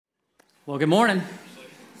Well, good morning.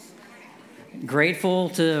 Grateful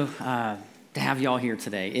to have you all here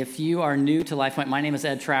today. If you are new to LifePoint, my name is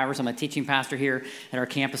Ed Travers. I'm a teaching pastor here at our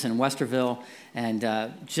campus in Westerville, and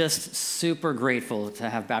just super grateful to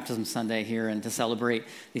have Baptism Sunday here and to celebrate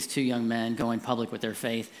these two young men going public with their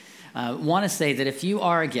faith. Want to say that if you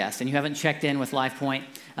are a guest and you haven't checked in with LifePoint,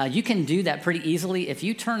 you can do that pretty easily. If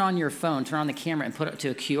you turn on your phone, turn on the camera, and put it to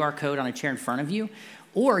a QR code on a chair in front of you,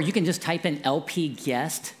 or you can just type in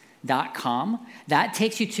lpguest.com. That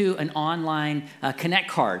takes you to an online Connect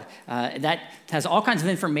card that has all kinds of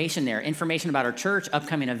information there, information about our church,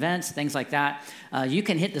 upcoming events, things like that. You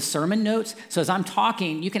can hit the sermon notes. So as I'm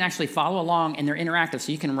talking, you can actually follow along, and they're interactive,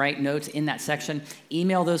 so you can write notes in that section.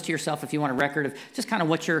 Email those to yourself if you want a record of just kind of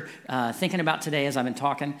what you're thinking about today as I've been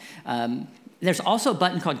talking. There's also a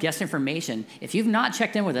button called Guest Information. If you've not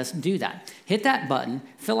checked in with us, do that. Hit that button,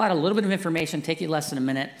 fill out a little bit of information, take you less than a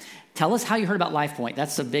minute. Tell us how you heard about LifePoint.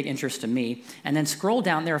 That's a big interest to me. And then scroll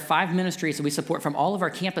down. There are 5 ministries that we support from all of our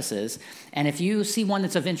campuses. And if you see one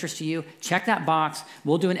that's of interest to you, check that box.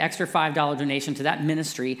 We'll do an extra $5 donation to that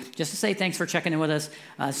ministry just to say thanks for checking in with us.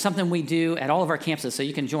 Something we do at all of our campuses, so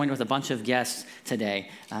you can join with a bunch of guests today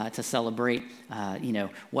to celebrate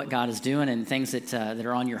what God is doing and things that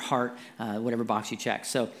are on your heart, whatever box you check.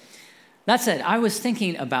 So that said, I was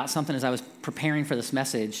thinking about something as I was preparing for this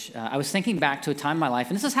message. I was thinking back to a time in my life,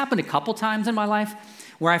 and this has happened a couple times in my life,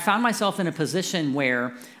 where I found myself in a position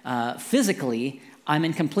where physically I'm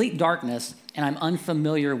in complete darkness and I'm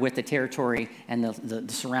unfamiliar with the territory and the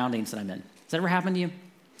surroundings that I'm in. Has that ever happened to you?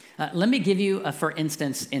 Let me give you for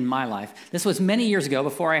instance in my life. This was many years ago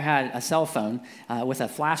before I had a cell phone with a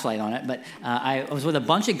flashlight on it, but I was with a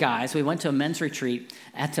bunch of guys. We went to a men's retreat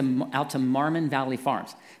out to Marmon Valley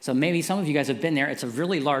Farms. So maybe some of you guys have been there. It's a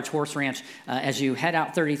really large horse ranch. As you head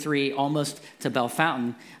out 33 almost to Bell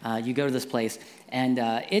Fountain, you go to this place. And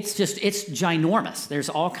it's ginormous. There's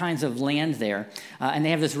all kinds of land there. And they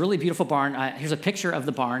have this really beautiful barn. Here's a picture of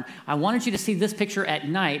the barn. I wanted you to see this picture at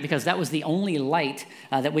night because that was the only light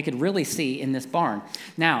that we could really see in this barn.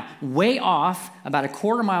 Now, way off, about a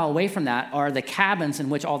quarter mile away from that, are the cabins in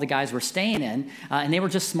which all the guys were staying in. And they were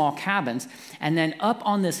just small cabins. And then up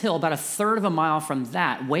on this hill, about a third of a mile from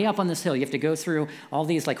that, way up on this hill, you have to go through all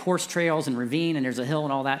these like horse trails and ravine, and there's a hill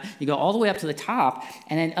and all that. You go all the way up to the top,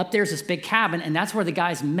 and then up there's this big cabin, and that's where the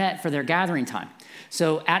guys met for their gathering time.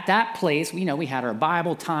 So at that place, we had our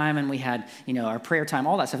Bible time, and we had, our prayer time,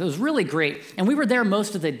 all that stuff. It was really great, and we were there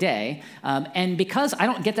most of the day. And because I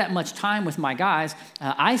don't get that much time with my guys,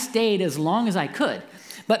 I stayed as long as I could.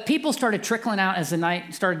 But people started trickling out as the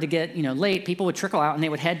night started to get, late. People would trickle out, and they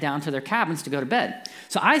would head down to their cabins to go to bed.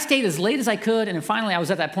 So I stayed as late as I could, and then finally I was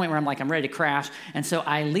at that point where I'm ready to crash. And so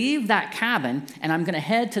I leave that cabin, and I'm going to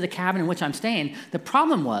head to the cabin in which I'm staying. The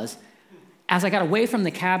problem was, as I got away from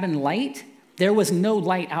the cabin light, there was no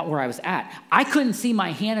light out where I was at. I couldn't see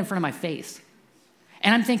my hand in front of my face.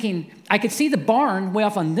 And I'm thinking, I could see the barn way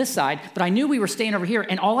off on this side, but I knew we were staying over here,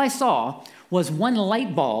 and all I saw was one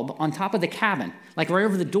light bulb on top of the cabin, like right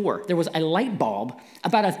over the door. There was a light bulb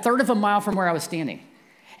about a third of a mile from where I was standing.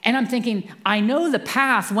 And I'm thinking, I know the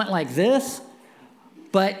path went like this,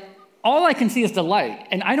 but all I can see is the light.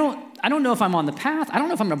 And I don't know if I'm on the path. I don't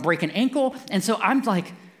know if I'm going to break an ankle. And so I'm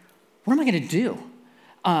like, what am I going to do?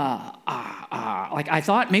 I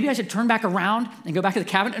thought maybe I should turn back around and go back to the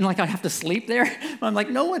cabin, and I'd have to sleep there. But I'm like,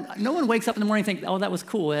 no one wakes up in the morning and thinks, oh, that was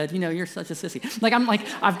cool, Ed. You're such a sissy.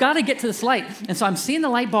 I've got to get to this light. And so I'm seeing the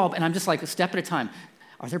light bulb, and I'm just like a step at a time.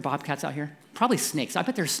 Are there bobcats out here? Probably snakes. I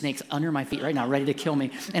bet there's snakes under my feet right now, ready to kill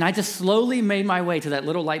me. And I just slowly made my way to that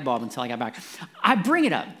little light bulb until I got back. I bring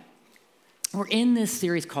it up. We're in this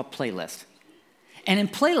series called Playlist. And in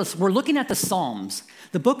Playlist, we're looking at the Psalms.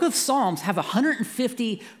 The book of Psalms have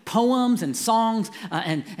 150 poems and songs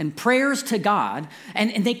and prayers to God,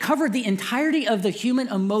 and they cover the entirety of the human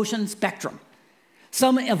emotion spectrum.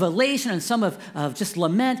 Some of elation and some of just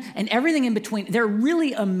lament and everything in between. They're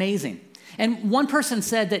really amazing. And one person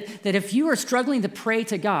said that if you are struggling to pray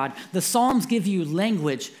to God, the Psalms give you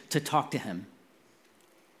language to talk to him.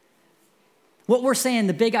 What we're saying,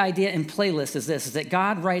 the big idea in Playlist is this, is that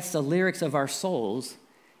God writes the lyrics of our souls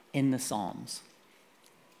in the Psalms.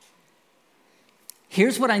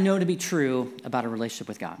 Here's what I know to be true about a relationship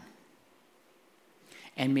with God.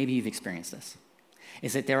 And maybe you've experienced this,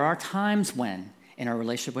 is that there are times when, in our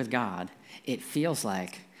relationship with God, it feels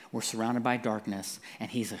like we're surrounded by darkness and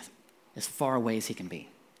he's as far away as he can be.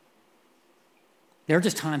 There are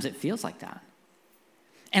just times it feels like that.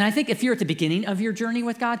 And I think if you're at the beginning of your journey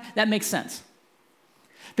with God, that makes sense.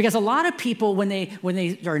 Because a lot of people, when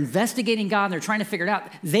they are investigating God and they're trying to figure it out,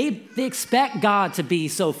 they expect God to be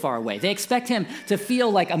so far away. They expect him to feel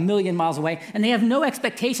like a million miles away, and they have no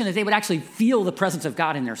expectation that they would actually feel the presence of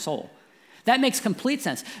God in their soul. That makes complete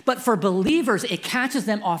sense. But for believers, it catches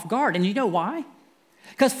them off guard. And you know why?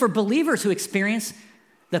 Because for believers who experience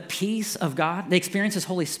the peace of God, they experience his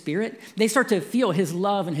Holy Spirit, they start to feel his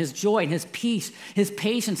love and his joy and his peace, his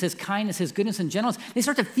patience, his kindness, his goodness and gentleness. They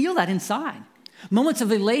start to feel that inside. Moments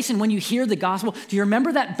of elation when you hear the gospel. Do you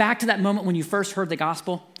remember that back to that moment when you first heard the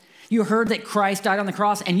gospel? You heard that Christ died on the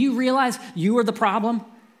cross and you realized you were the problem?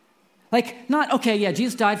 Like, not, okay, yeah,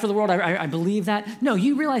 Jesus died for the world. I believe that. No,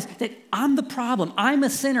 you realize that I'm the problem. I'm a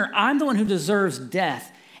sinner. I'm the one who deserves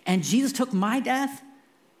death. And Jesus took my death.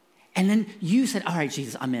 And then you said, all right,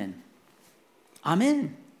 Jesus, I'm in. I'm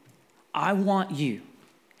in. I want you.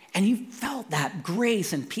 And you felt that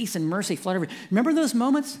grace and peace and mercy flood over you. Remember those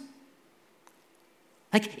moments?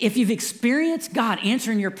 Like if you've experienced God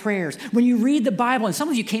answering your prayers, when you read the Bible, and some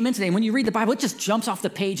of you came in today, and when you read the Bible, it just jumps off the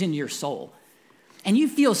page into your soul. And you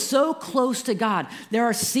feel so close to God. There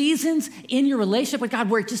are seasons in your relationship with God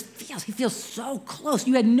where it just he feels so close.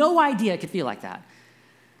 You had no idea it could feel like that.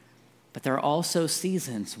 But there are also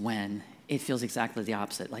seasons when it feels exactly the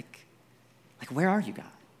opposite. Like where are you, God?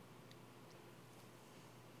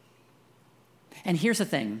 And here's the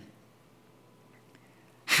thing.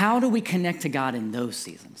 How do we connect to God in those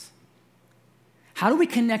seasons? How do we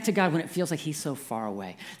connect to God when it feels like he's so far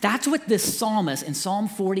away? That's what this psalmist in Psalm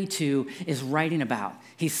 42 is writing about.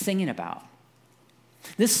 He's singing about.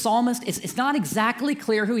 This psalmist, it's not exactly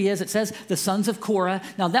clear who he is. It says the sons of Korah.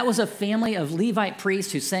 Now, that was a family of Levite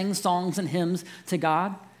priests who sang songs and hymns to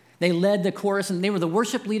God. They led the chorus, and they were the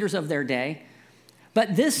worship leaders of their day.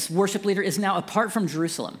 But this worship leader is now apart from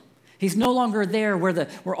Jerusalem. He's no longer there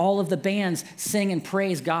where all of the bands sing and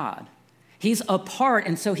praise God. He's apart,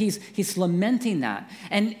 and so he's lamenting that.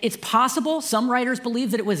 And it's possible, some writers believe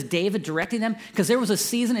that it was David directing them, because there was a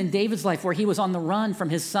season in David's life where he was on the run from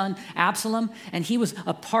his son Absalom, and he was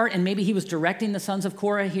apart, and maybe he was directing the sons of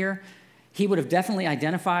Korah here. He would have definitely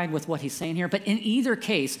identified with what he's saying here. But in either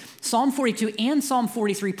case, Psalm 42 and Psalm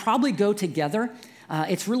 43 probably go together.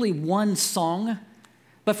 It's really one song.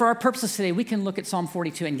 But for our purposes today, we can look at Psalm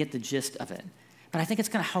 42 and get the gist of it. But I think it's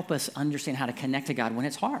going to help us understand how to connect to God when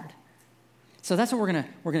it's hard. So that's what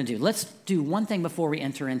we're gonna do. Let's do one thing before we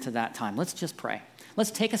enter into that time. Let's just pray.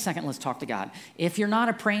 Let's take a second. Let's talk to God. If you're not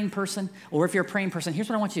a praying person, or if you're a praying person, here's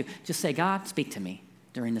what I want you to do. Just say, God, speak to me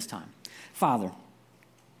during this time. Father,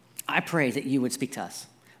 I pray that you would speak to us.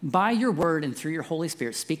 By your word and through your Holy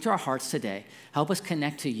Spirit, speak to our hearts today. Help us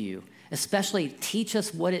connect to you. Especially teach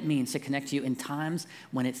us what it means to connect to you in times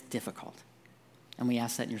when it's difficult. And we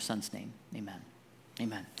ask that in your son's name. Amen.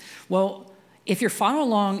 Amen. Well, if you're following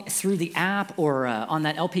along through the app or on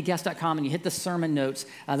that lpguest.com and you hit the sermon notes,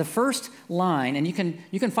 the first line, and you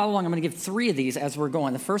can follow along. I'm going to give 3 of these as we're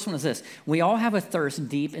going. The first one is this. We all have a thirst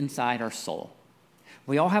deep inside our soul.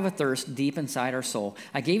 We all have a thirst deep inside our soul.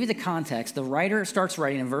 I gave you the context. The writer starts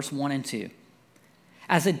writing in verse 1 and 2.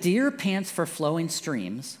 As a deer pants for flowing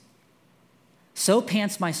streams, so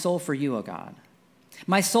pants my soul for you, O God.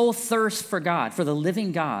 My soul thirsts for God, for the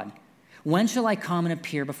living God. When shall I come and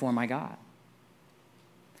appear before my God?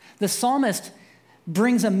 The psalmist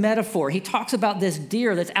brings a metaphor. He talks about this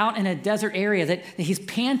deer that's out in a desert area, that he's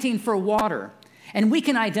panting for water. And we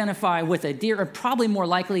can identify with a deer, or probably more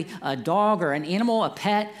likely a dog or an animal, a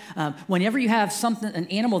pet. Whenever you have an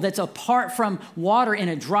animal that's apart from water in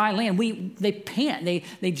a dry land, they pant.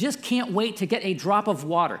 They just can't wait to get a drop of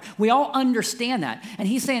water. We all understand that. And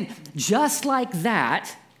he's saying, just like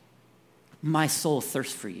that, my soul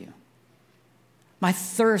thirsts for you. My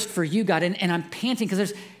thirst for you, God. And I'm panting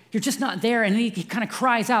because you're just not there. And he kind of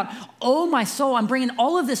cries out, oh, my soul, I'm bringing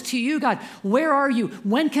all of this to you, God. Where are you?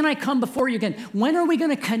 When can I come before you again? When are we going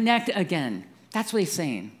to connect again? That's what he's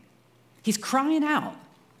saying. He's crying out.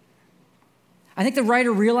 I think the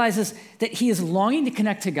writer realizes that he is longing to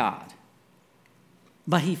connect to God,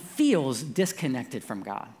 but he feels disconnected from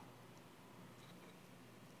God.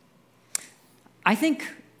 I think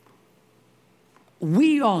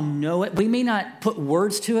we all know it. We may not put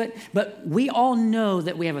words to it, but we all know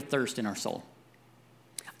that we have a thirst in our soul.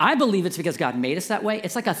 I believe it's because God made us that way.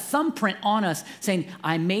 It's like a thumbprint on us saying,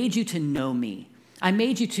 I made you to know me. I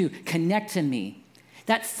made you to connect to me.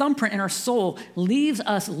 That thumbprint in our soul leaves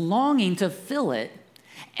us longing to fill it.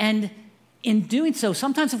 And in doing so,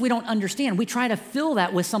 sometimes if we don't understand, we try to fill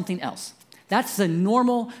that with something else. That's the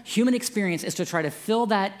normal human experience, is to try to fill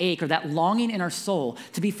that ache or that longing in our soul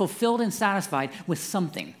to be fulfilled and satisfied with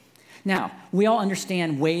something. Now, we all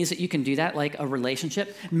understand ways that you can do that, like a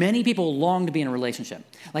relationship. Many people long to be in a relationship.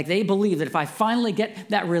 Like they believe that if I finally get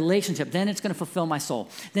that relationship, then it's going to fulfill my soul.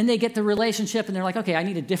 Then they get the relationship and they're like, okay, I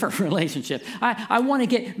need a different relationship. I want to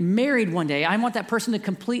get married one day. I want that person to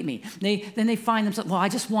complete me. Then they find themselves, well, I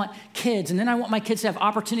just want kids. And then I want my kids to have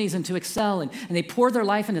opportunities and to excel. And they pour their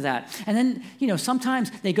life into that. And then,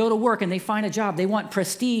 sometimes they go to work and they find a job. They want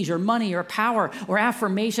prestige or money or power or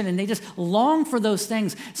affirmation. And they just long for those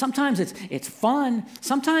things. Sometimes it's fun.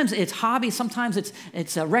 Sometimes it's hobby. Sometimes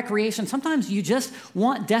it's recreation. Sometimes you just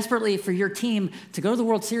want desperately for your team to go to the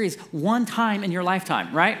World Series one time in your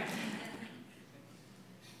lifetime, right?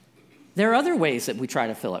 There are other ways that we try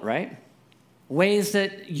to fill it, right? Ways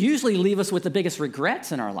that usually leave us with the biggest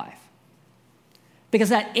regrets in our life. Because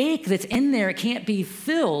that ache that's in there, it can't be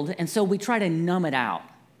filled, and so we try to numb it out.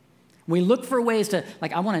 We look for ways to,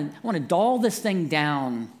 like, I want to dull this thing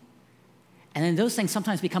down. And then those things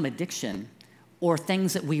sometimes become addiction or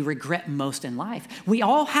things that we regret most in life. We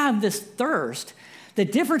all have this thirst. The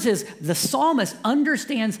difference is the psalmist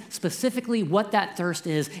understands specifically what that thirst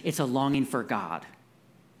is. It's a longing for God.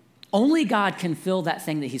 Only God can fill that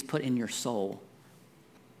thing that he's put in your soul.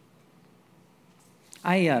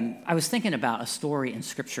 I was thinking about a story in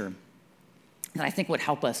Scripture that I think would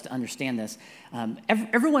help us to understand this.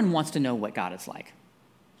 Everyone wants to know what God is like.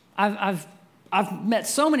 I've met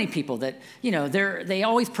so many people that, they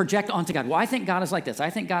always project onto God. Well, I think God is like this. I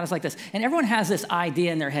think God is like this. And everyone has this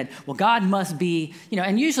idea in their head, well, God must be,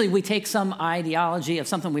 and usually we take some ideology of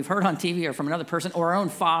something we've heard on TV or from another person or our own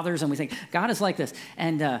fathers, and we think, God is like this.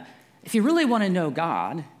 And if you really want to know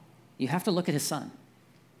God, you have to look at his son.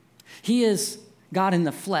 He is God in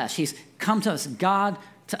the flesh. He's come to us, God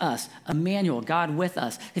to us, Emmanuel, God with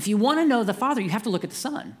us. If you want to know the Father, you have to look at the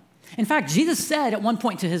Son. In fact, Jesus said at one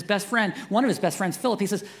point to his best friend, one of his best friends, Philip, he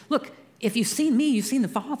says, look, if you've seen me, you've seen the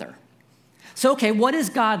Father. So, okay, what is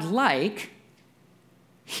God like?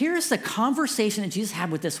 Here's the conversation that Jesus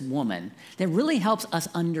had with this woman that really helps us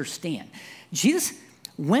understand. Jesus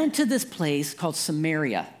went to this place called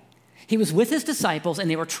Samaria. He was with his disciples, and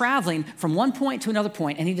they were traveling from one point to another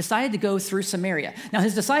point, and he decided to go through Samaria. Now,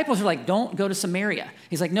 his disciples are like, don't go to Samaria.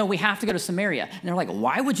 He's like, no, we have to go to Samaria. And they're like,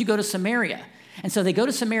 why would you go to Samaria? And so they go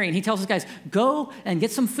to Samaria, and he tells his guys, go and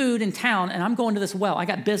get some food in town, and I'm going to this well. I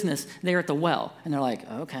got business there at the well. And they're like,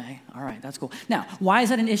 okay, all right, that's cool. Now, why is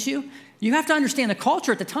that an issue? You have to understand the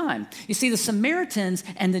culture at the time. You see, the Samaritans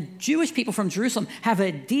and the Jewish people from Jerusalem have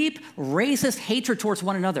a deep racist hatred towards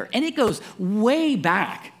one another, and it goes way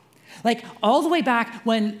back. Like all the way back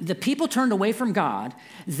when the people turned away from God,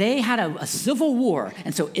 they had a civil war.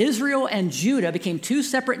 And so Israel and Judah became two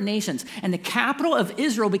separate nations. And the capital of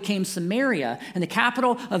Israel became Samaria, and the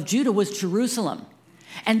capital of Judah was Jerusalem.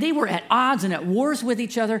 And they were at odds and at wars with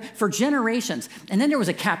each other for generations. And then there was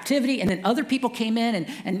a captivity, and then other people came in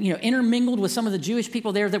and intermingled with some of the Jewish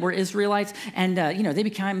people there that were Israelites. And, they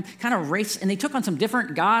became kind of race, and they took on some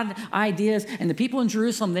different God ideas. And the people in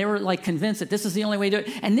Jerusalem, they were like convinced that this is the only way to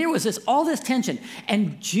do it. And there was all this tension.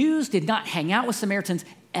 And Jews did not hang out with Samaritans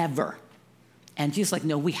ever. And Jesus like,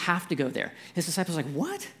 no, we have to go there. His disciples are like,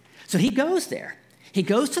 what? So he goes there. He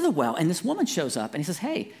goes to the well, and this woman shows up, and he says,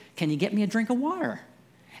 hey, can you get me a drink of water?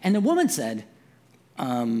 And the woman said,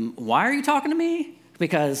 why are you talking to me?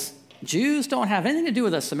 Because Jews don't have anything to do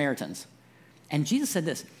with us Samaritans. And Jesus said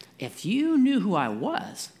this, if you knew who I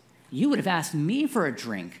was, you would have asked me for a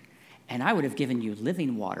drink, and I would have given you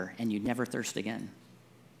living water, and you'd never thirst again.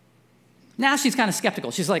 Now she's kind of skeptical.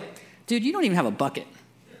 She's like, dude, you don't even have a bucket.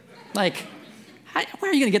 Like, where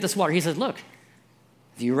are you going to get this water? He says, look,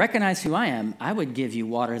 if you recognize who I am, I would give you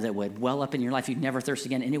water that would well up in your life. You'd never thirst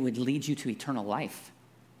again, and it would lead you to eternal life.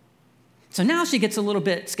 So now she gets a little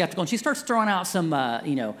bit skeptical, and she starts throwing out some,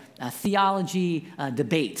 theology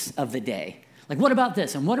debates of the day. Like, what about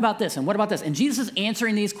this, and what about this, and what about this? And Jesus is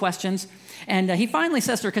answering these questions, and he finally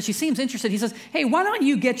says to her, because she seems interested, he says, hey, why don't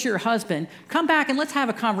you get your husband, come back, and let's have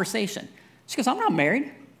a conversation. She goes, I'm not married.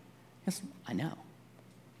 He goes, I know.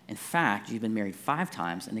 In fact, you've been married 5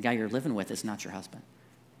 times, and the guy you're living with is not your husband.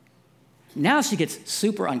 Now she gets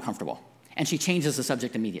super uncomfortable, and she changes the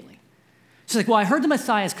subject immediately. She's like, well, I heard the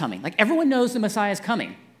Messiah is coming. Like, everyone knows the Messiah is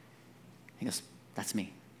coming. He goes, that's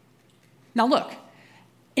me. Now, look,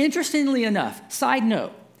 interestingly enough, side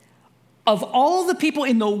note, of all the people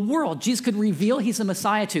in the world Jesus could reveal he's the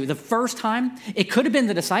Messiah to the first time, it could have been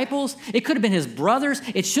the disciples, it could have been his brothers,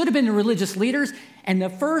 it should have been the religious leaders, and the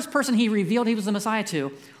first person he revealed he was the Messiah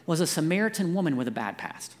to was a Samaritan woman with a bad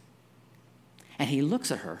past. And he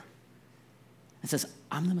looks at her and says,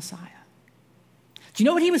 I'm the Messiah. Do you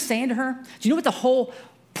know what he was saying to her? Do you know what the whole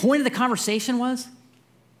point of the conversation was?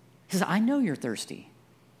 He says, I know you're thirsty.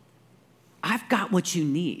 got what you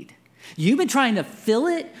need. You've been trying to fill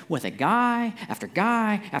it with a guy after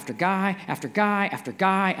guy after guy after guy after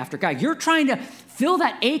guy after guy. You're trying to fill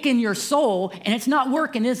that ache in your soul, and it's not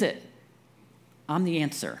working, is it? I'm the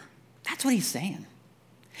answer. That's what he's saying.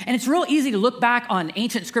 And it's real easy to look back on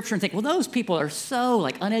ancient scripture and think, well, those people are so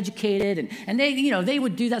like uneducated and they, they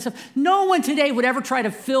would do that stuff. No one today would ever try to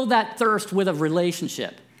fill that thirst with a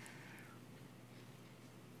relationship.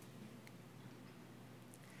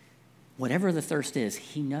 Whatever the thirst is,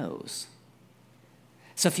 he knows.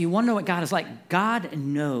 So if you want to know what God is like, God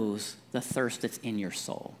knows the thirst that's in your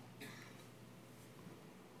soul.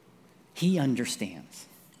 He understands.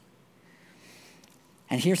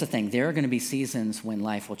 And here's the thing, there are going to be seasons when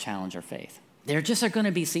life will challenge our faith. There just are going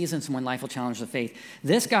to be seasons when life will challenge the faith.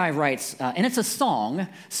 This guy writes, and it's a song,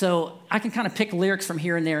 so I can kind of pick lyrics from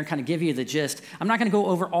here and there and kind of give you the gist. I'm not going to go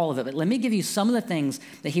over all of it, but let me give you some of the things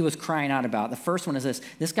that he was crying out about. The first one is this.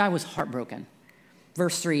 This guy was heartbroken.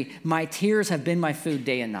 Verse 3, my tears have been my food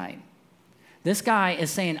day and night. This guy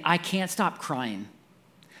is saying, I can't stop crying.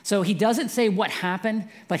 So he doesn't say what happened,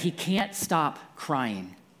 but he can't stop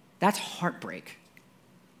crying. That's heartbreak.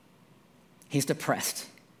 He's depressed.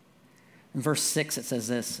 In verse 6, it says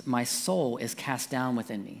this, my soul is cast down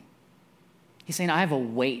within me. He's saying, I have a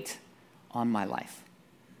weight on my life.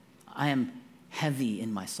 I am heavy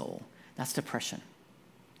in my soul. That's depression.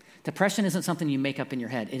 Depression isn't something you make up in your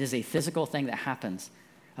head. It is a physical thing that happens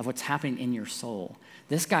of what's happening in your soul.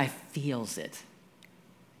 This guy feels it.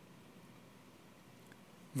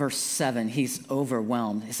 Verse 7, he's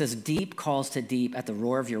overwhelmed. It says, deep calls to deep at the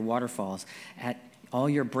roar of your waterfalls, at all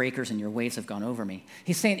your breakers and your waves have gone over me.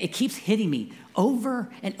 He's saying it keeps hitting me over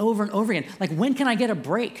and over and over again. Like, when can I get a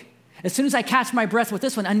break? As soon as I catch my breath with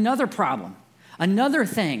this one, another problem, another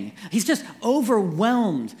thing. He's just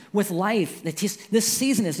overwhelmed with life. This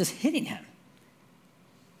season is just hitting him.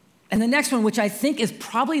 And the next one, which I think is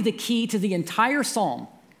probably the key to the entire psalm,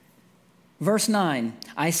 verse 9,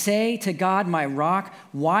 I say to God, my rock,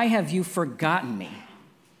 why have you forgotten me?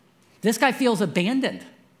 This guy feels abandoned.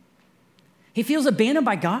 He feels abandoned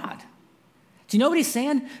by God. Do you know what he's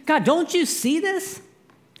saying? God, don't you see this?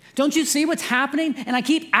 Don't you see what's happening? And I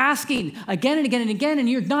keep asking again and again and again, and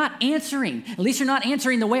you're not answering. At least you're not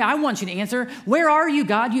answering the way I want you to answer. Where are you,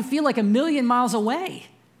 God? You feel like a million miles away.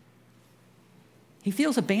 He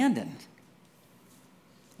feels abandoned.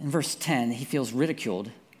 In verse 10, he feels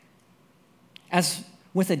ridiculed. As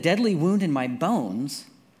with a deadly wound in my bones,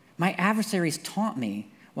 my adversaries taunt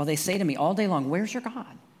me while they say to me all day long, where's your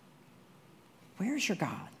God? Where's your God?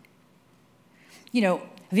 Have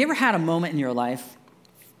you ever had a moment in your life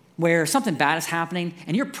where something bad is happening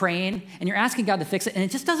and you're praying and you're asking God to fix it and it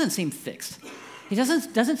just doesn't seem fixed? He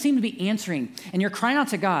doesn't seem to be answering, and you're crying out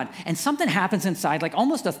to God and something happens inside, like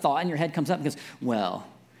almost a thought in your head comes up and goes, well,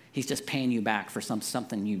 he's just paying you back for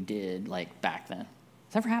something you did like back then. Has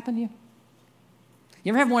that ever happened to you?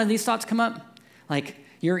 You ever have one of these thoughts come up? Like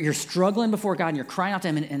you're struggling before God and you're crying out to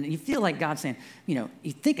him and you feel like God's saying, you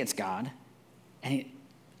think it's God. And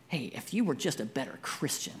hey, if you were just a better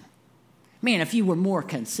Christian, man, if you were more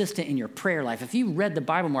consistent in your prayer life, if you read the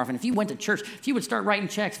Bible more often, if you went to church, if you would start writing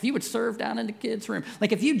checks, if you would serve down in the kids' room,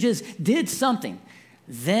 like if you just did something,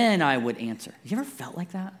 then I would answer. Have you ever felt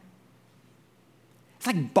like that? It's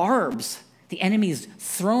like barbs the enemy's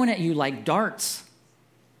throwing at you like darts.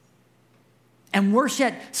 And worse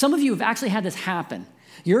yet, some of you have actually had this happen.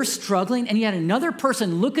 You're struggling, and you had another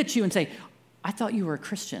person look at you and say, I thought you were a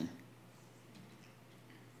Christian.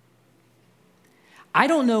 I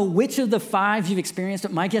don't know which of the 5 you've experienced,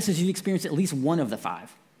 but my guess is you've experienced at least one of the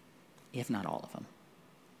 5, if not all of them.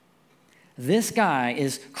 This guy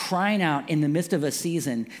is crying out in the midst of a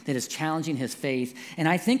season that is challenging his faith. And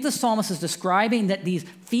I think the psalmist is describing that these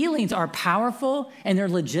feelings are powerful and they're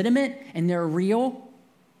legitimate and they're real.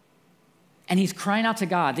 And he's crying out to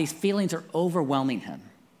God. These feelings are overwhelming him.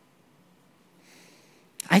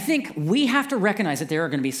 I think we have to recognize that there are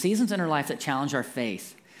going to be seasons in our life that challenge our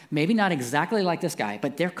faith. Maybe not exactly like this guy,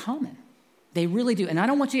 but they're common. They really do. And I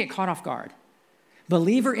don't want you to get caught off guard.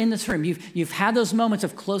 Believer in this room, you've had those moments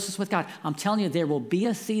of closeness with God. I'm telling you, there will be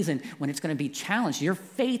a season when it's going to be challenged. Your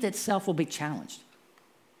faith itself will be challenged.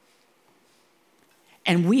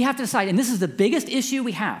 And we have to decide, and this is the biggest issue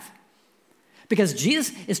we have, because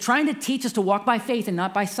Jesus is trying to teach us to walk by faith and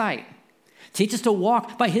not by sight. Teach us to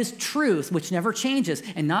walk by his truth, which never changes,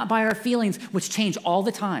 and not by our feelings, which change all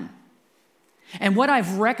the time. And what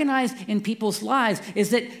I've recognized in people's lives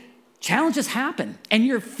is that challenges happen, and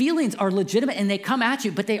your feelings are legitimate, and they come at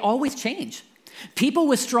you, but they always change. People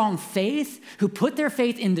with strong faith who put their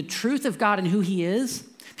faith in the truth of God and who he is,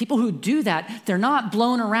 People who do that, they're not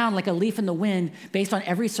blown around like a leaf in the wind based on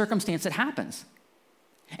every circumstance that happens.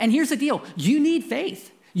 And here's the deal. You need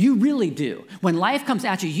faith. You really do. When life comes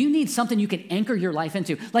at you, you need something you can anchor your life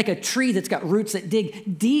into, like a tree that's got roots that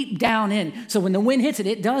dig deep down in. So when the wind hits it,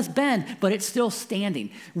 it does bend, but it's still standing.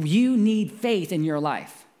 You need faith in your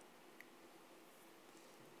life.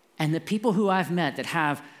 And the people who I've met that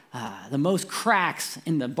have the most cracks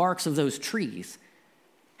in the barks of those trees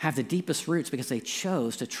have the deepest roots because they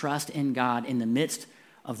chose to trust in God in the midst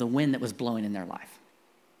of the wind that was blowing in their life.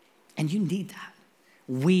 And you need that.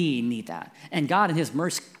 We need that. And God, in his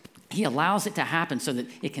mercy, he allows it to happen so that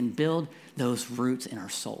it can build those roots in our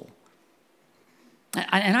soul.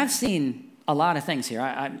 And I've seen a lot of things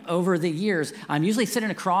here. Over the years, I'm usually sitting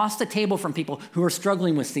across the table from people who are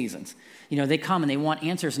struggling with seasons. You know, they come and they want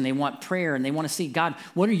answers and they want prayer and they want to see, God,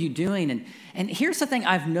 what are you doing? And here's the thing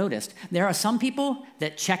I've noticed. There are some people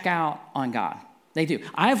that check out on God. They do.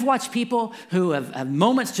 I've watched people who have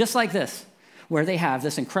moments just like this, where they have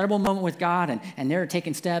this incredible moment with God and they're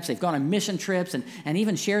taking steps. They've gone on mission trips and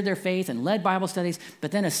even shared their faith and led Bible studies.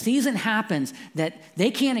 But then a season happens that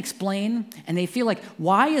they can't explain and they feel like,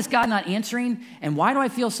 why is God not answering? And why do I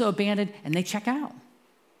feel so abandoned? And they check out.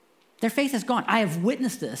 Their faith is gone. I have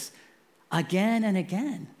witnessed this again and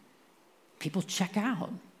again. People check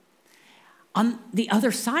out. On the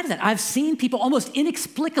other side of that, I've seen people almost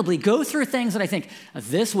inexplicably go through things that I think,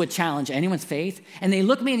 this would challenge anyone's faith. And they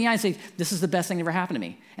look me in the eye and say, this is the best thing that ever happened to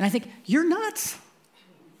me. And I think, you're nuts.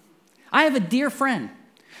 I have a dear friend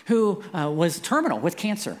who was terminal with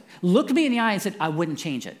cancer, looked me in the eye and said, I wouldn't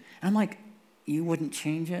change it. And I'm like, you wouldn't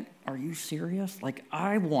change it? Are you serious? Like,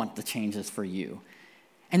 I want the changes for you.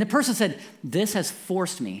 And the person said, this has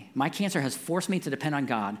forced me, my cancer has forced me to depend on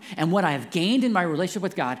God. And what I have gained in my relationship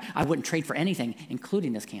with God, I wouldn't trade for anything,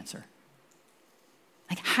 including this cancer.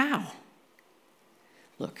 Like, how?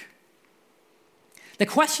 Look, the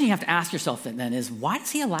question you have to ask yourself then is, why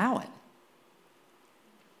does he allow it?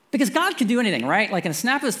 Because God can do anything, right? Like in a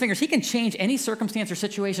snap of his fingers, he can change any circumstance or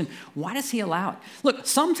situation. Why does he allow it? Look,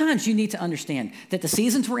 sometimes you need to understand that the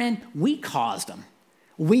seasons we're in, we caused them.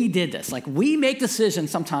 We did this. Like, we make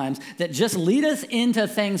decisions sometimes that just lead us into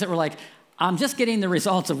things that we're like, I'm just getting the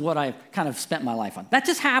results of what I've kind of spent my life on. That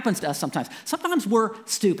just happens to us sometimes. Sometimes we're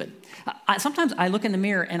stupid. Sometimes I look in the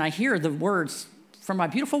mirror and I hear the words from my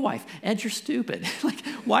beautiful wife, Ed, you're stupid. Like,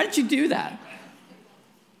 why did you do that?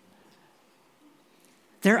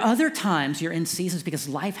 There are other times you're in seasons because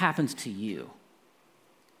life happens to you.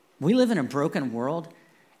 We live in a broken world,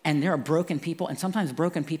 and there are broken people, and sometimes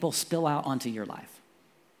broken people spill out onto your life.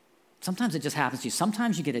 Sometimes it just happens to you.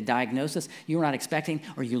 Sometimes you get a diagnosis you were not expecting,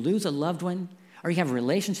 or you lose a loved one, or you have a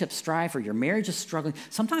relationship strife, or your marriage is struggling.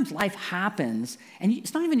 Sometimes life happens, and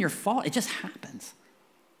it's not even your fault. It just happens.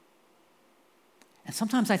 And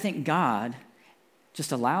sometimes I think God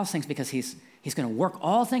just allows things because he's going to work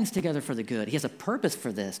all things together for the good. He has a purpose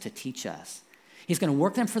for this to teach us. He's going to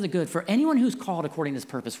work them for the good. For anyone who's called according to his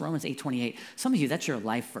purpose, Romans 8:28, some of you, that's your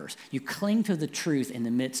life verse. You cling to the truth in the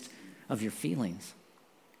midst of your feelings.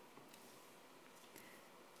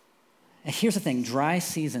 And here's the thing, dry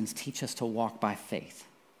seasons teach us to walk by faith.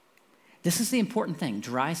 This is the important thing.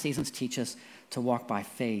 Dry seasons teach us to walk by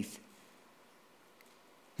faith.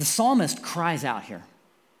 The psalmist cries out here.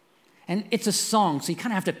 And it's a song, so you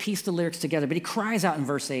kind of have to piece the lyrics together. But he cries out in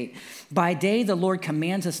verse 8, by day the Lord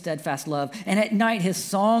commands his steadfast love, and at night his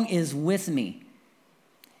song is with me,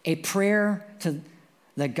 a prayer to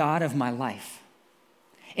the God of my life.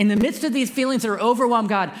 In the midst of these feelings that are overwhelmed,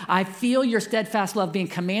 God, I feel your steadfast love being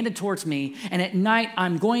commanded towards me, and at night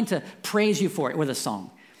I'm going to praise you for it with a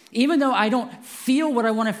song. Even though I don't feel what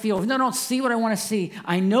I want to feel, even though I don't see what I want to see,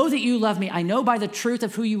 I know that you love me. I know by the truth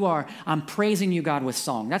of who you are, I'm praising you, God, with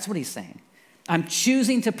song. That's what he's saying. I'm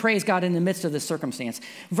choosing to praise God in the midst of this circumstance.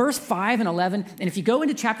 Verse 5 and 11, and if you go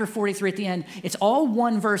into chapter 43 at the end, it's all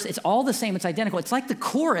one verse. It's all the same. It's identical. It's like the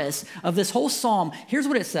chorus of this whole psalm. Here's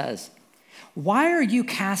what it says. Why are you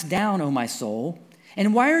cast down, O my soul?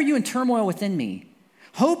 And why are you in turmoil within me?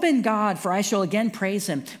 Hope in God, for I shall again praise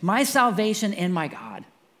him, my salvation and my God.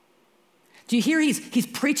 Do you hear he's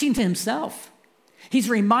preaching to himself? He's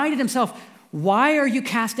reminded himself, why are you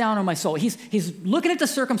cast down, O my soul? He's looking at the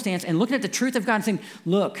circumstance and looking at the truth of God and saying,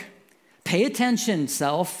 look, pay attention,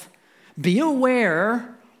 self. Be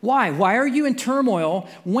aware. Why? Why are you in turmoil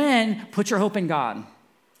when put your hope in God?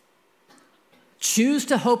 Choose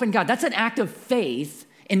to hope in God. That's an act of faith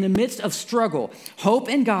in the midst of struggle. Hope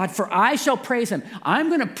in God, for I shall praise him. I'm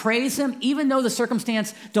going to praise him even though the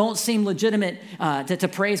circumstance don't seem legitimate to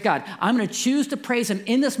praise God. I'm going to choose to praise him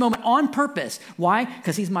in this moment on purpose. Why?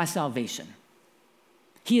 Because he's my salvation.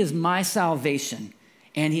 He is my salvation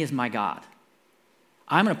and he is my God.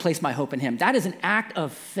 I'm going to place my hope in him. That is an act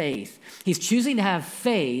of faith. He's choosing to have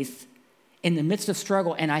faith in the midst of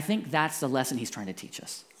struggle, and I think that's the lesson he's trying to teach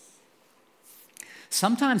us.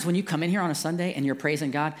 Sometimes when you come in here on a Sunday and you're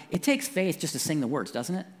praising God, it takes faith just to sing the words,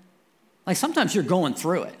 doesn't it? Like sometimes you're going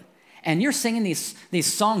through it, and you're singing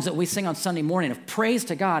these songs that we sing on Sunday morning of praise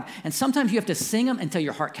to God, and sometimes you have to sing them until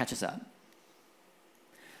your heart catches up.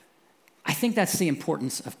 I think that's the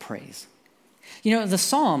importance of praise. You know, the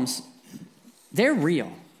Psalms, they're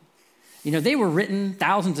real. You know, they were written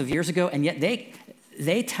thousands of years ago, and yet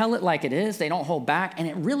they tell it like it is. They don't hold back, and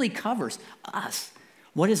it really covers us.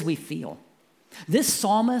 What does we feel? This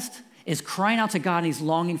psalmist is crying out to God, and he's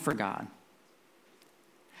longing for God.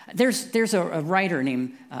 There's a writer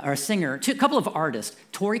named, or a singer, a couple of artists,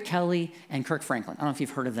 Tori Kelly and Kirk Franklin. I don't know if you've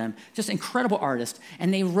heard of them. Just incredible artists.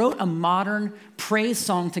 And they wrote a modern praise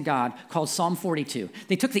song to God called Psalm 42.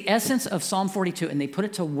 They took the essence of Psalm 42 and they put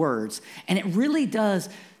it to words. And it really does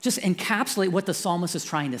just encapsulate what the psalmist is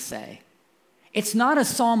trying to say. It's not a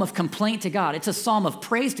psalm of complaint to God. It's a psalm of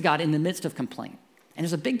praise to God in the midst of complaint. And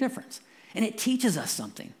there's a big difference. And it teaches us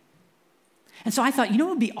something. And so I thought, you know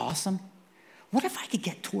what would be awesome? What if I could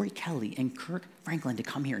get Tori Kelly and Kirk Franklin to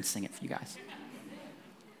come here and sing it for you guys?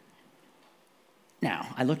 Now,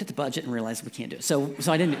 I looked at the budget and realized we can't do it. So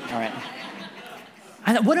I didn't, all right.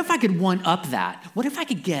 I thought, what if I could one-up that? What if I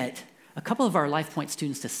could get a couple of our Life Point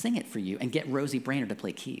students to sing it for you and get Rosie Brainerd to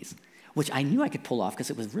play keys, which I knew I could pull off because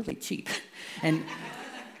it was really cheap. And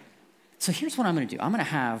so here's what I'm going to do. I'm going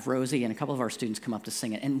to have Rosie and a couple of our students come up to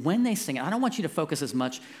sing it. And when they sing it, I don't want you to focus as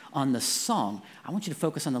much on the song. I want you to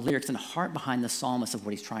focus on the lyrics and the heart behind the psalmist of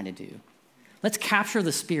what he's trying to do. Let's capture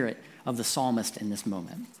the spirit of the psalmist in this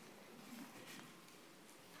moment.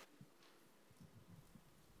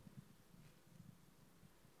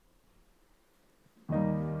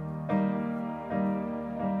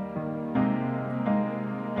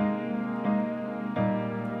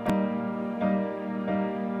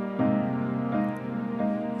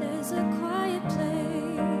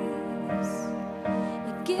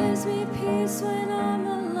 When I'm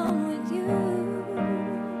alone with you,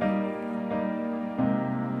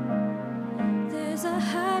 there's a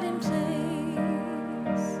hiding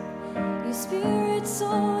place. Your spirit's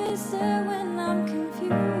always there when I'm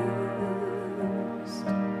confused.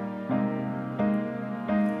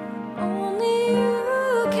 Only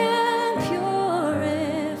you can purify.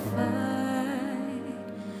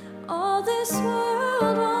 All this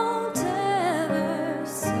world won't ever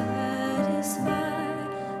satisfy.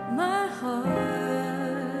 My heart,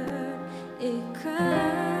 it cries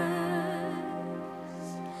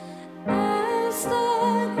as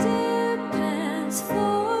the deer pants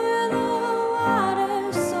for the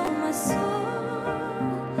water, so my soul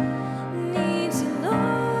needs you,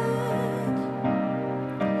 Lord.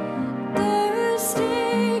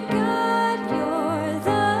 Thirsty God, you're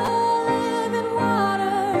the living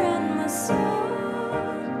water, and my soul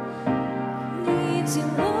needs you,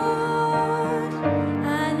 Lord.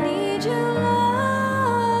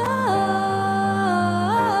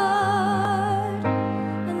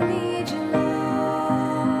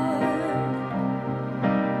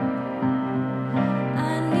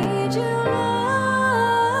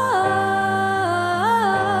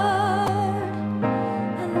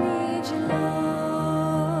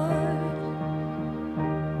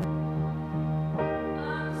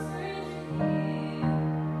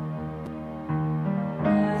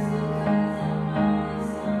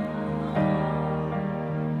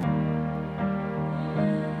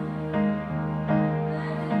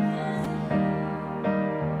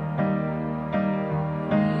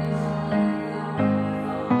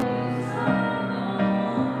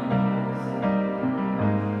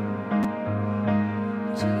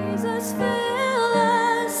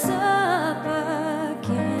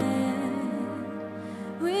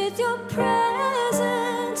 Heaven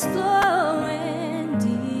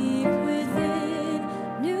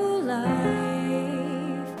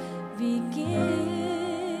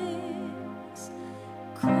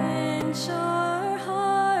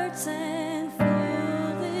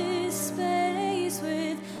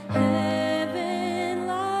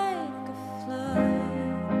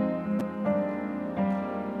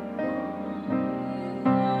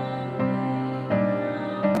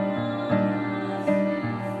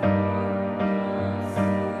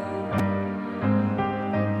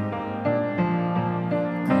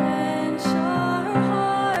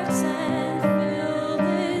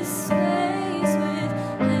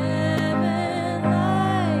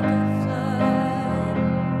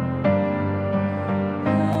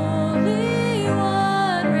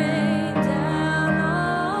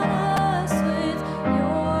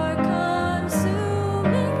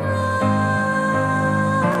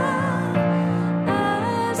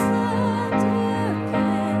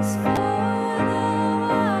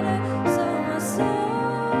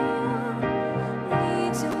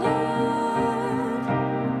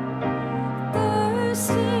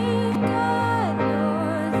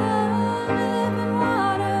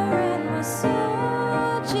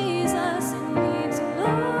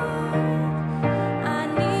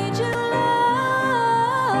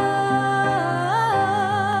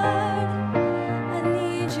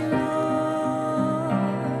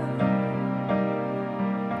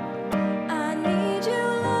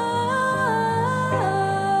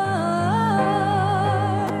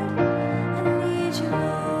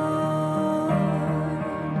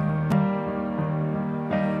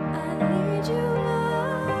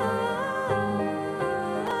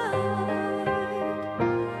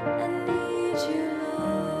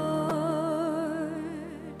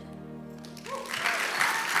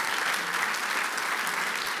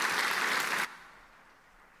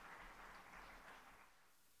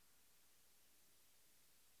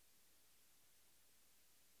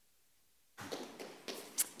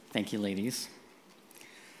Thank you, ladies.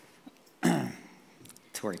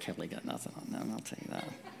 Tori Kebley got nothing on them, I'll tell you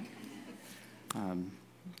that.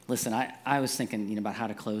 Listen, I was thinking about how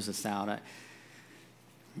to close this out.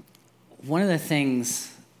 One of the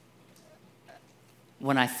things,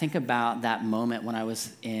 when I think about that moment when I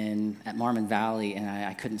was at Marmon Valley and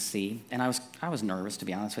I couldn't see, and I was nervous, to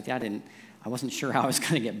be honest with you. I wasn't sure how I was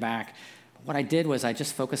going to get back. But what I did was I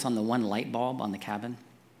just focused on the one light bulb on the cabin.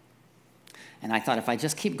 And I thought, if I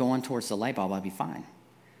just keep going towards the light bulb, I'll be fine.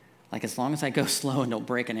 Like, as long as I go slow and don't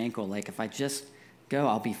break an ankle, like, if I just go,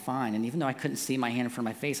 I'll be fine. And even though I couldn't see my hand in front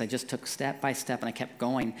of my face, I just took step by step, and I kept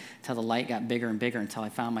going until the light got bigger and bigger until I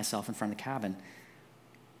found myself in front of the cabin.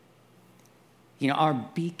 Our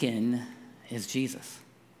beacon is Jesus.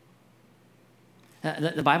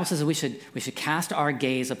 The Bible says that we should cast our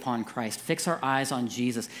gaze upon Christ, fix our eyes on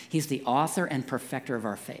Jesus. He's the author and perfecter of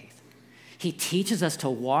our faith. He teaches us to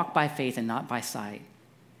walk by faith and not by sight.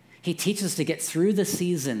 He teaches us to get through the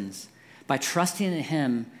seasons by trusting in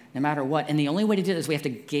him no matter what. And the only way to do it is we have to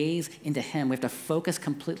gaze into him. We have to focus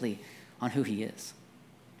completely on who he is.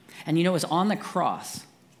 And it was on the cross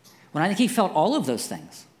when I think he felt all of those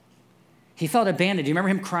things. He felt abandoned. Do you remember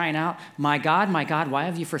him crying out, my God, why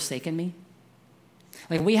have you forsaken me?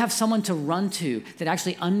 Like, we have someone to run to that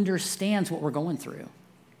actually understands what we're going through.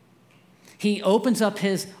 He opens up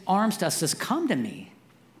his arms to us, says, come to me.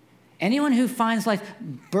 Anyone who finds life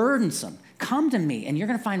burdensome, come to me, and you're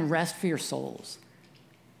going to find rest for your souls.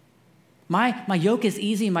 My yoke is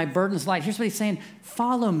easy, my burden is light. Here's what he's saying,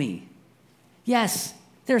 follow me. Yes,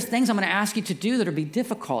 there's things I'm going to ask you to do that will be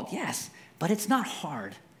difficult, yes, but it's not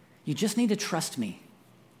hard. You just need to trust me.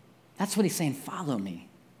 That's what he's saying, follow me.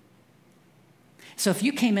 So if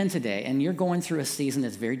you came in today and you're going through a season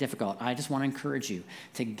that's very difficult, I just want to encourage you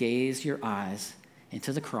to gaze your eyes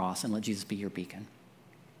into the cross and let Jesus be your beacon.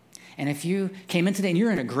 And if you came in today and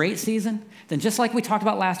you're in a great season, then just like we talked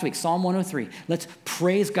about last week, Psalm 103, let's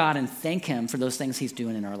praise God and thank him for those things he's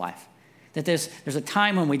doing in our life. That there's a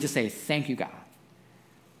time when we just say, thank you, God.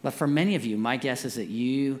 But for many of you, my guess is that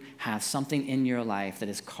you have something in your life that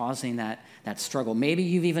is causing that struggle. Maybe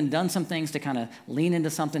you've even done some things to kind of lean into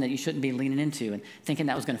something that you shouldn't be leaning into and thinking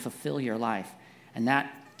that was going to fulfill your life. And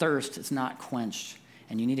that thirst is not quenched,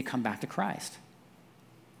 and you need to come back to Christ.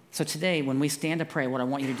 So today, when we stand to pray, what I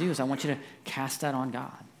want you to do is I want you to cast that on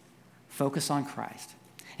God. Focus on Christ.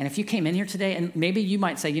 And if you came in here today, and maybe you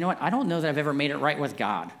might say, you know what, I don't know that I've ever made it right with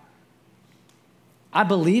God. I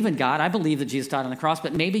believe in God. I believe that Jesus died on the cross,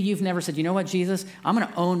 but maybe you've never said, you know what, Jesus, I'm going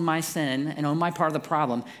to own my sin and own my part of the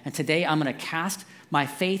problem, and today I'm going to cast my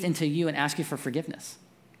faith into you and ask you for forgiveness.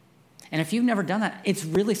 And if you've never done that, it's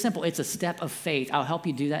really simple. It's a step of faith. I'll help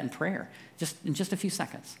you do that in prayer, in just a few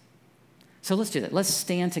seconds. So let's do that. Let's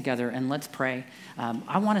stand together and let's pray.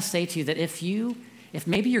 I want to say to you that if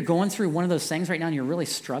maybe you're going through one of those things right now and you're really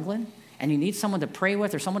struggling and you need someone to pray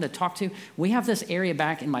with or someone to talk to, we have this area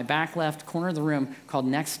back in my back left corner of the room called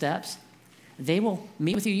Next Steps. They will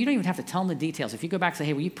meet with you. You don't even have to tell them the details. If you go back and say,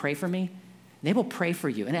 hey, will you pray for me? They will pray for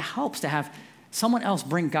you. And it helps to have someone else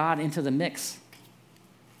bring God into the mix.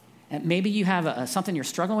 And maybe you have something you're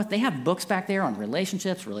struggling with. They have books back there on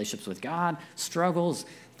relationships with God, struggles,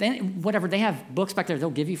 whatever. They have books back there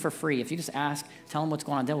they'll give you for free. If you just ask, tell them what's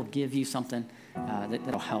going on, they will give you something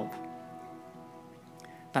that'll help.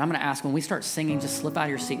 But I'm going to ask, when we start singing, just slip out of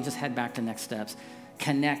your seat and just head back to Next Steps.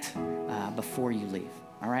 Connect before you leave,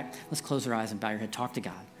 all right? Let's close our eyes and bow your head. Talk to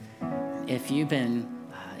God. If you've been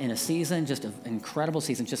in a season, just an incredible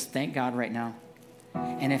season, just thank God right now.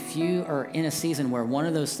 And if you are in a season where one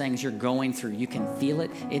of those things you're going through, you can feel it,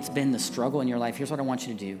 it's been the struggle in your life, here's what I want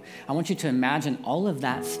you to do. I want you to imagine all of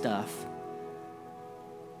that stuff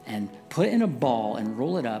and put it in a ball and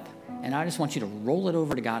roll it up, and I just want you to roll it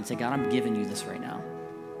over to God and say, God, I'm giving you this right now.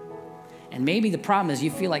 And maybe the problem is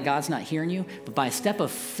you feel like God's not hearing you, but by a step of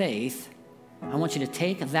faith, I want you to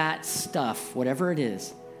take that stuff, whatever it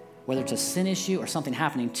is, whether it's a sin issue or something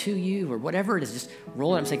happening to you or whatever it is, just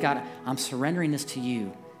roll it up and say, God, I'm surrendering this to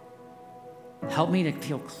you. Help me to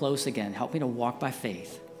feel close again. Help me to walk by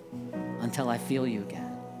faith until I feel you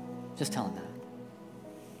again. Just tell him that.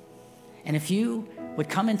 And if you would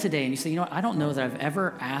come in today and you say, you know what, I don't know that I've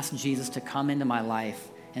ever asked Jesus to come into my life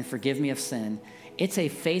and forgive me of sin. It's a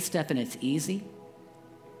faith step and it's easy.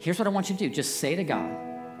 Here's what I want you to do. Just say to God,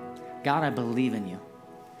 God, I believe in you.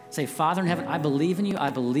 Say, Father in heaven, I believe in you. I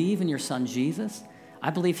believe in your son, Jesus. I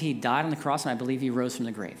believe he died on the cross, and I believe he rose from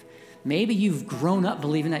the grave. Maybe you've grown up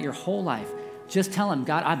believing that your whole life. Just tell him,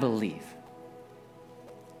 God, I believe.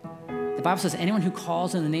 The Bible says anyone who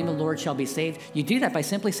calls in the name of the Lord shall be saved. You do that by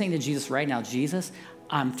simply saying to Jesus right now, Jesus,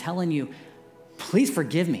 I'm telling you, please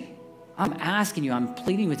forgive me. I'm asking you, I'm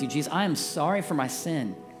pleading with you, Jesus, I am sorry for my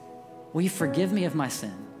sin. Will you forgive me of my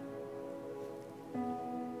sin?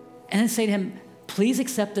 And then say to him, please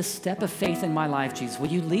accept this step of faith in my life, Jesus. Will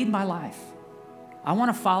you lead my life? I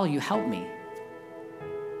want to follow you. Help me.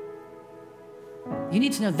 You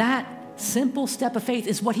need to know that simple step of faith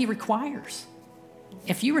is what he requires.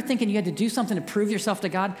 If you were thinking you had to do something to prove yourself to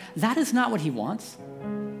God, that is not what he wants.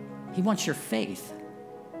 He wants your faith.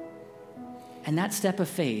 And that step of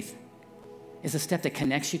faith is a step that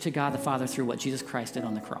connects you to God the Father through what Jesus Christ did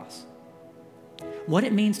on the cross. What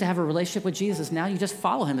it means to have a relationship with Jesus, now you just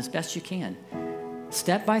follow him as best you can.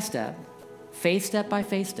 Step by step, faith step by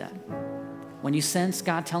faith step. When you sense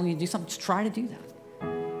God telling you to do something, just try to do that.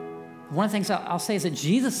 One of the things I'll say is that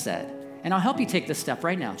Jesus said, and I'll help you take this step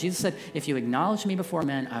right now. Jesus said, if you acknowledge me before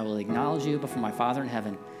men, I will acknowledge you before my Father in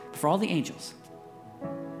heaven, before all the angels.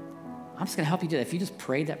 I'm just going to help you do that. If you just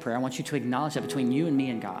prayed that prayer, I want you to acknowledge that between you and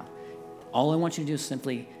me and God. All I want you to do is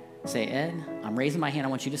simply say, Ed, I'm raising my hand. I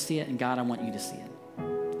want you to see it. And God, I want you to see it.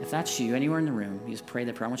 If that's you, anywhere in the room, you just pray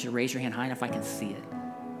that prayer. I want you to raise your hand high enough I can see it.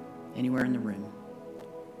 Anywhere in the room.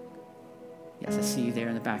 Yes, I see you there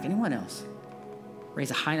in the back. Anyone else?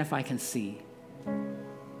 Raise it high enough I can see.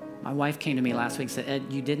 My wife came to me last week and said,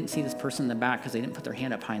 Ed, you didn't see this person in the back because they didn't put their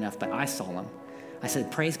hand up high enough, but I saw them. I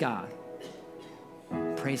said, praise God.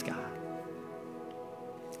 Praise God.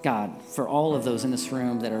 God, for all of those in this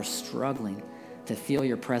room that are struggling to feel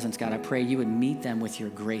your presence, God, I pray you would meet them with your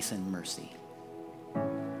grace and mercy.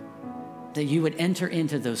 That you would enter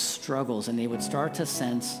into those struggles and they would start to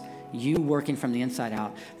sense you working from the inside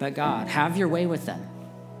out. But God, have your way with them.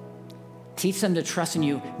 Teach them to trust in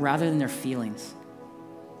you rather than their feelings.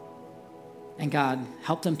 And God,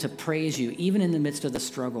 help them to praise you even in the midst of the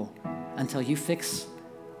struggle until you fix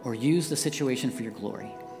or use the situation for your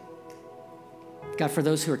glory. God, for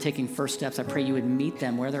those who are taking first steps, I pray you would meet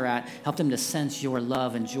them where they're at. Help them to sense your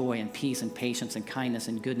love and joy and peace and patience and kindness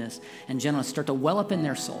and goodness and gentleness start to well up in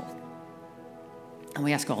their soul. And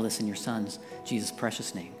we ask all this in your Son's, Jesus'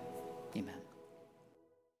 precious name. Amen.